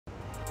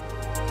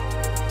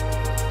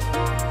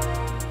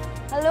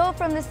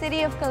Hello from the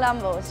city of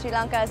Colombo, Sri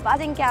Lanka's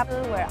buzzing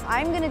capital, where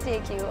I'm going to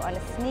take you on a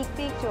sneak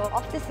peek tour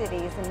of the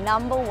city's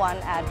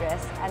 #1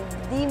 address and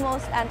the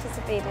most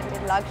anticipated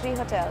luxury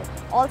hotel,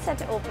 all set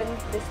to open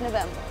this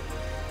November.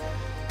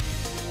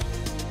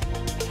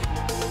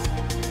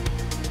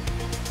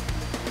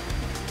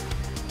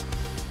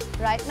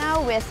 Right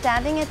now, we're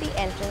standing at the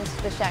entrance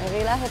to the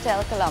Shangri-La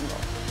Hotel Colombo.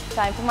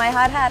 Time for my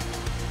hard hat.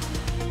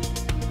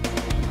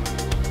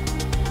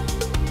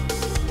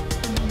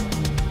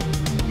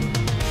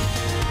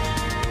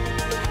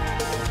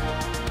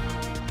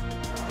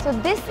 So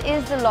this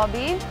is the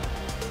lobby.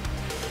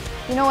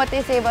 You know what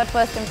they say about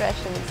first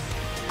impressions.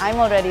 I'm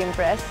already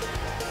impressed.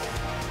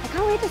 I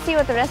can't wait to see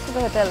what the rest of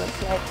the hotel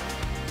looks like.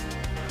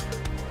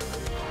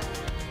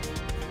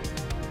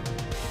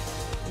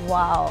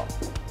 Wow,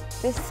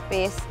 this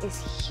space is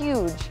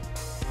huge.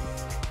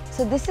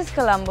 So this is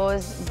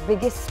Colombo's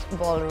biggest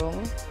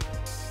ballroom,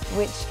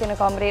 which can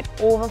accommodate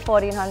over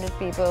 1,400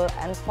 people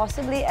and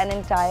possibly an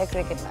entire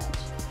cricket match.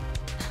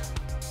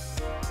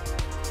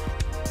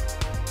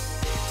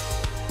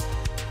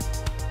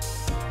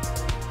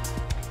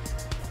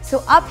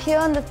 So up here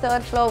on the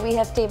 3rd floor, we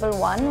have Table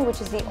 1, which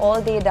is the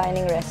all-day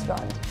dining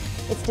restaurant.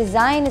 Its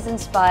design is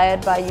inspired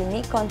by a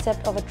unique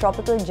concept of a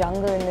tropical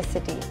jungle in the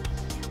city.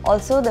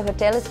 Also, the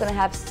hotel is going to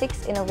have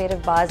 6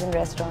 innovative bars and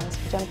restaurants,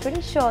 which I'm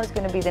pretty sure is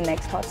going to be the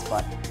next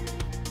hotspot.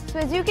 So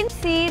as you can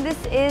see, this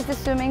is the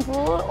swimming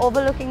pool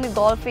overlooking the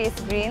golf face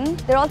green.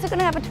 They're also going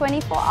to have a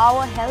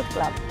 24-hour health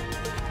club.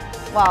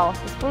 Wow,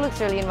 this pool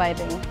looks really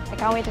inviting. I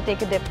can't wait to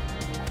take a dip.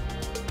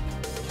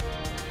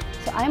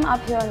 So I'm up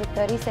here on the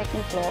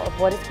 32nd floor of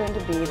what is going to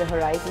be the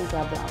Horizon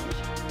Club Lounge.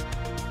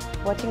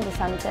 Watching the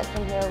sunset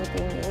from here with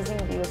the amazing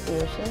view of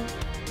the ocean,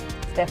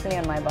 it's definitely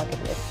on my bucket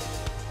list.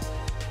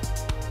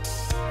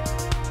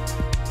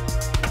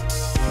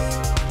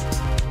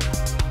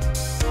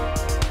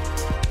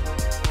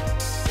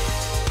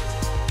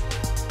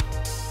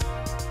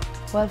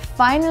 Well,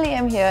 finally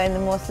I'm here in the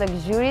most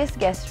luxurious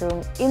guest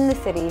room in the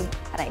city,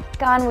 and I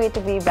can't wait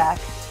to be back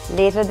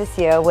later this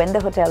year when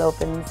the hotel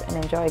opens and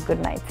enjoy a good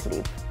night's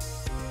sleep.